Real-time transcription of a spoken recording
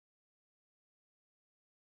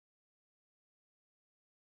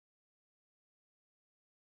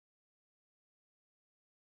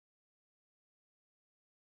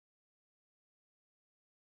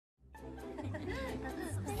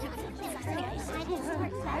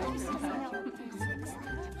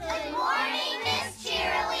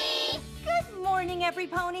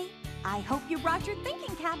every pony. I hope you brought your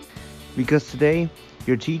thinking caps. Because today,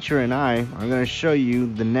 your teacher and I are going to show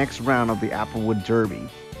you the next round of the Applewood Derby.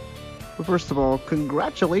 But first of all,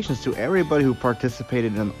 congratulations to everybody who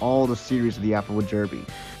participated in all the series of the Applewood Derby.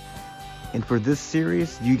 And for this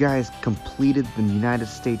series, you guys completed the United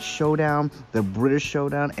States Showdown, the British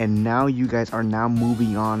Showdown, and now you guys are now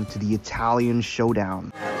moving on to the Italian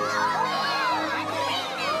Showdown.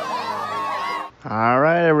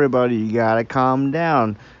 Alright everybody, you gotta calm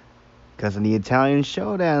down. Because in the Italian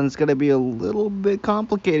Showdown, it's gonna be a little bit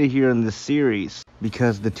complicated here in this series.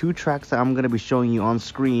 Because the two tracks that I'm gonna be showing you on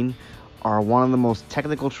screen are one of the most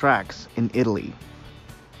technical tracks in Italy.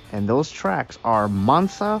 And those tracks are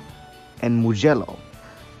Monza and Mugello.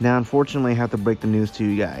 Now unfortunately I have to break the news to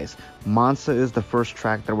you guys. Monza is the first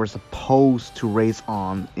track that we're supposed to race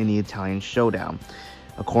on in the Italian Showdown.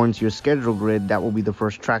 According to your schedule grid, that will be the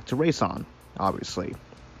first track to race on, obviously.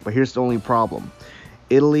 But here's the only problem.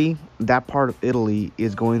 Italy, that part of Italy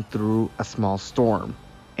is going through a small storm.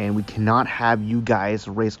 And we cannot have you guys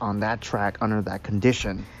race on that track under that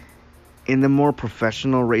condition. In the more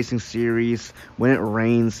professional racing series, when it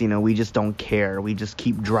rains, we just don't care. We just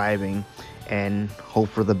keep driving and hope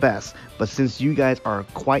for the best. But since you guys are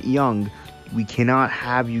quite young, we cannot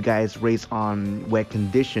have you guys race on wet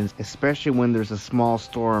conditions, especially when there's a small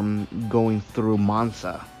storm going through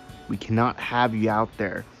Monza. We cannot have you out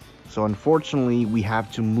there. So unfortunately, we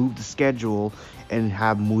have to move the schedule and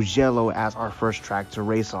have Mugello as our first track to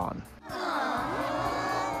race on.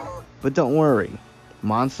 But don't worry.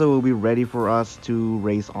 Monza will be ready for us to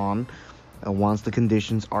race on once the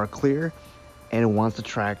conditions are clear and once the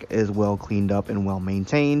track is well cleaned up and well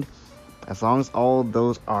maintained. As long as all of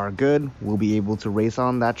those are good, we'll be able to race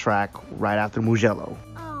on that track right after Mugello.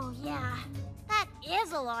 Oh yeah, that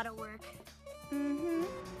is a lot of work.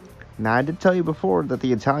 Now I did tell you before that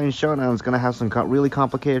the Italian Showdown is going to have some really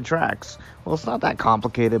complicated tracks. Well, it's not that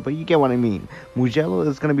complicated, but you get what I mean. Mugello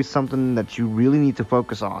is going to be something that you really need to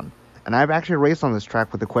focus on. And I've actually raced on this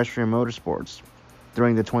track with Equestria Motorsports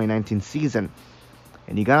during the 2019 season.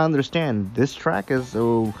 And you gotta understand, this track is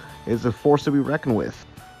a force to be reckoned with.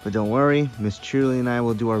 But don't worry, Miss Cheerilee and I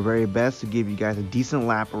will do our very best to give you guys a decent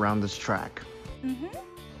lap around this track.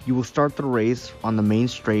 You will start the race on the main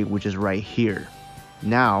straight, which is right here.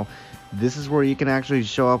 Now, this is where you can actually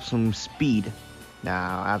show up some speed.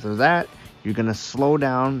 Now, after that, you're gonna slow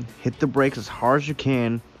down, hit the brakes as hard as you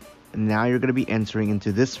can, and now you're going to be entering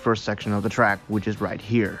into this first section of the track, which is right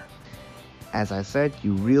here. As I said,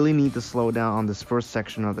 you really need to slow down on this first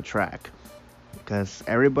section of the track, because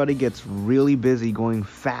everybody gets really busy going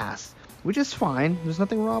fast, which is fine. There's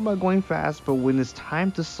nothing wrong about going fast, but when it's time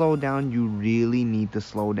to slow down, you really need to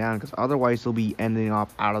slow down, because otherwise you'll be ending up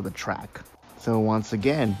out of the track. So once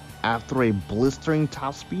again, after a blistering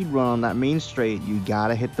top speed run on that main straight, you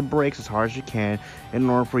gotta hit the brakes as hard as you can in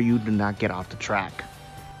order for you to not get off the track.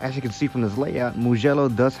 As you can see from this layout, Mugello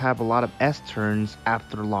does have a lot of S-turns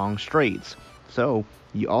after long straights. So,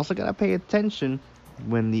 you also gotta pay attention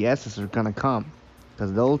when the S's are gonna come,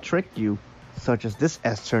 because they'll trick you, such as this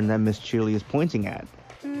S-turn that Miss Cheerilee is pointing at.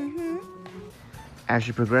 As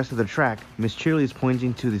you progress to the track, Miss Cheerilee is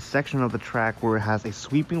pointing to the section of the track where it has a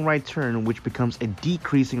sweeping right turn, which becomes a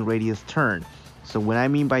decreasing radius turn. So what I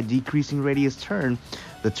mean by decreasing radius turn,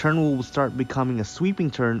 the turn will start becoming a sweeping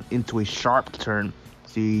turn into a sharp turn.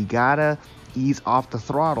 So you gotta ease off the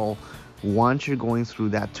throttle once you're going through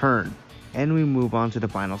that turn. And we move on to the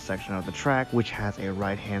final section of the track, which has a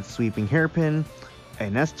right hand sweeping hairpin,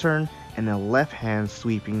 an S-turn, and a left hand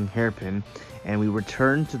sweeping hairpin. And we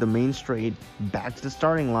return to the main straight, back to the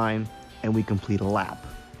starting line, and we complete a lap.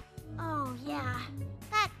 Oh yeah,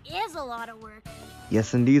 that is a lot of work.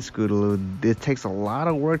 Yes indeed, Scootaloo. It takes a lot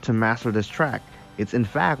of work to master this track. It's in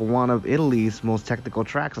fact one of Italy's most technical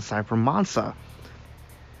tracks aside from Monza.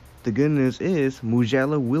 The good news is,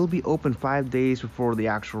 Mugello will be open 5 days before the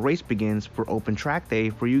actual race begins for open track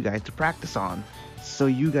day for you guys to practice on. So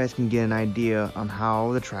you guys can get an idea on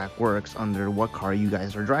how the track works under what car you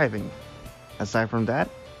guys are driving. Aside from that,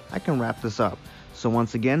 I can wrap this up. So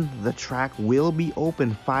once again, the track will be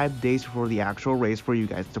open 5 days before the actual race for you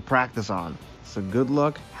guys to practice on. So good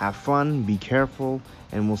luck, have fun, be careful,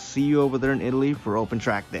 and we'll see you over there in Italy for open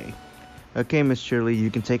track day. Okay, Miss Cheerilee,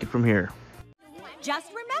 you can take it from here. Just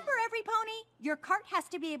remember, every pony, your cart has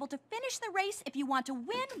to be able to finish the race if you want to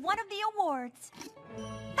win one of the awards.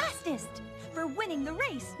 Fastest, for winning the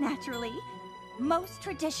race, naturally. Most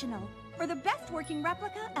traditional, for the best working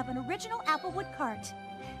replica of an original Applewood cart.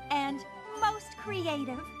 And most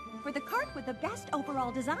creative, for the cart with the best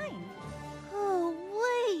overall design. Oh,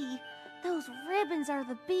 wee! Those ribbons are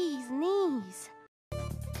the bee's knees.